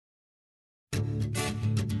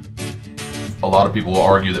A lot of people will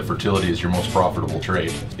argue that fertility is your most profitable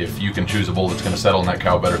trade. If you can choose a bull that's going to settle in that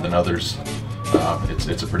cow better than others,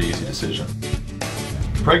 it's a pretty easy decision.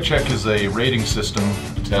 PregCheck is a rating system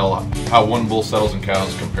to tell how one bull settles in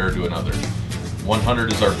cows compared to another.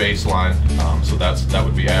 100 is our baseline, so that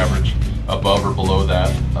would be average. Above or below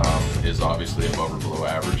that is obviously above or below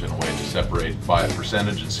average, in a way to separate by a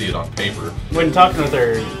percentage and see it on paper. When talking with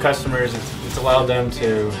our customers, it's allowed them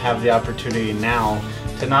to have the opportunity now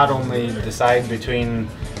to not only decide between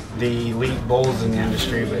the elite bulls in the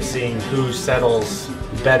industry, but seeing who settles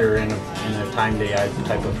better in a time day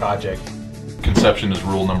type of project. Conception is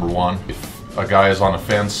rule number one. If a guy is on a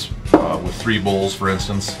fence with 3 bulls, for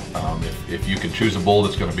instance, if you can choose a bull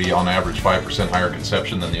that's going to be on average 5% higher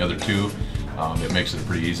conception than the other 2, it makes it a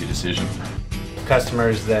pretty easy decision.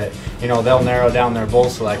 Customers that, they'll narrow down their bull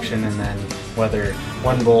selection, and then whether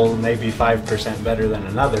one bull may be 5% better than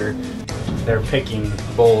another, they're picking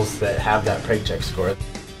bulls that have that PregCheck score.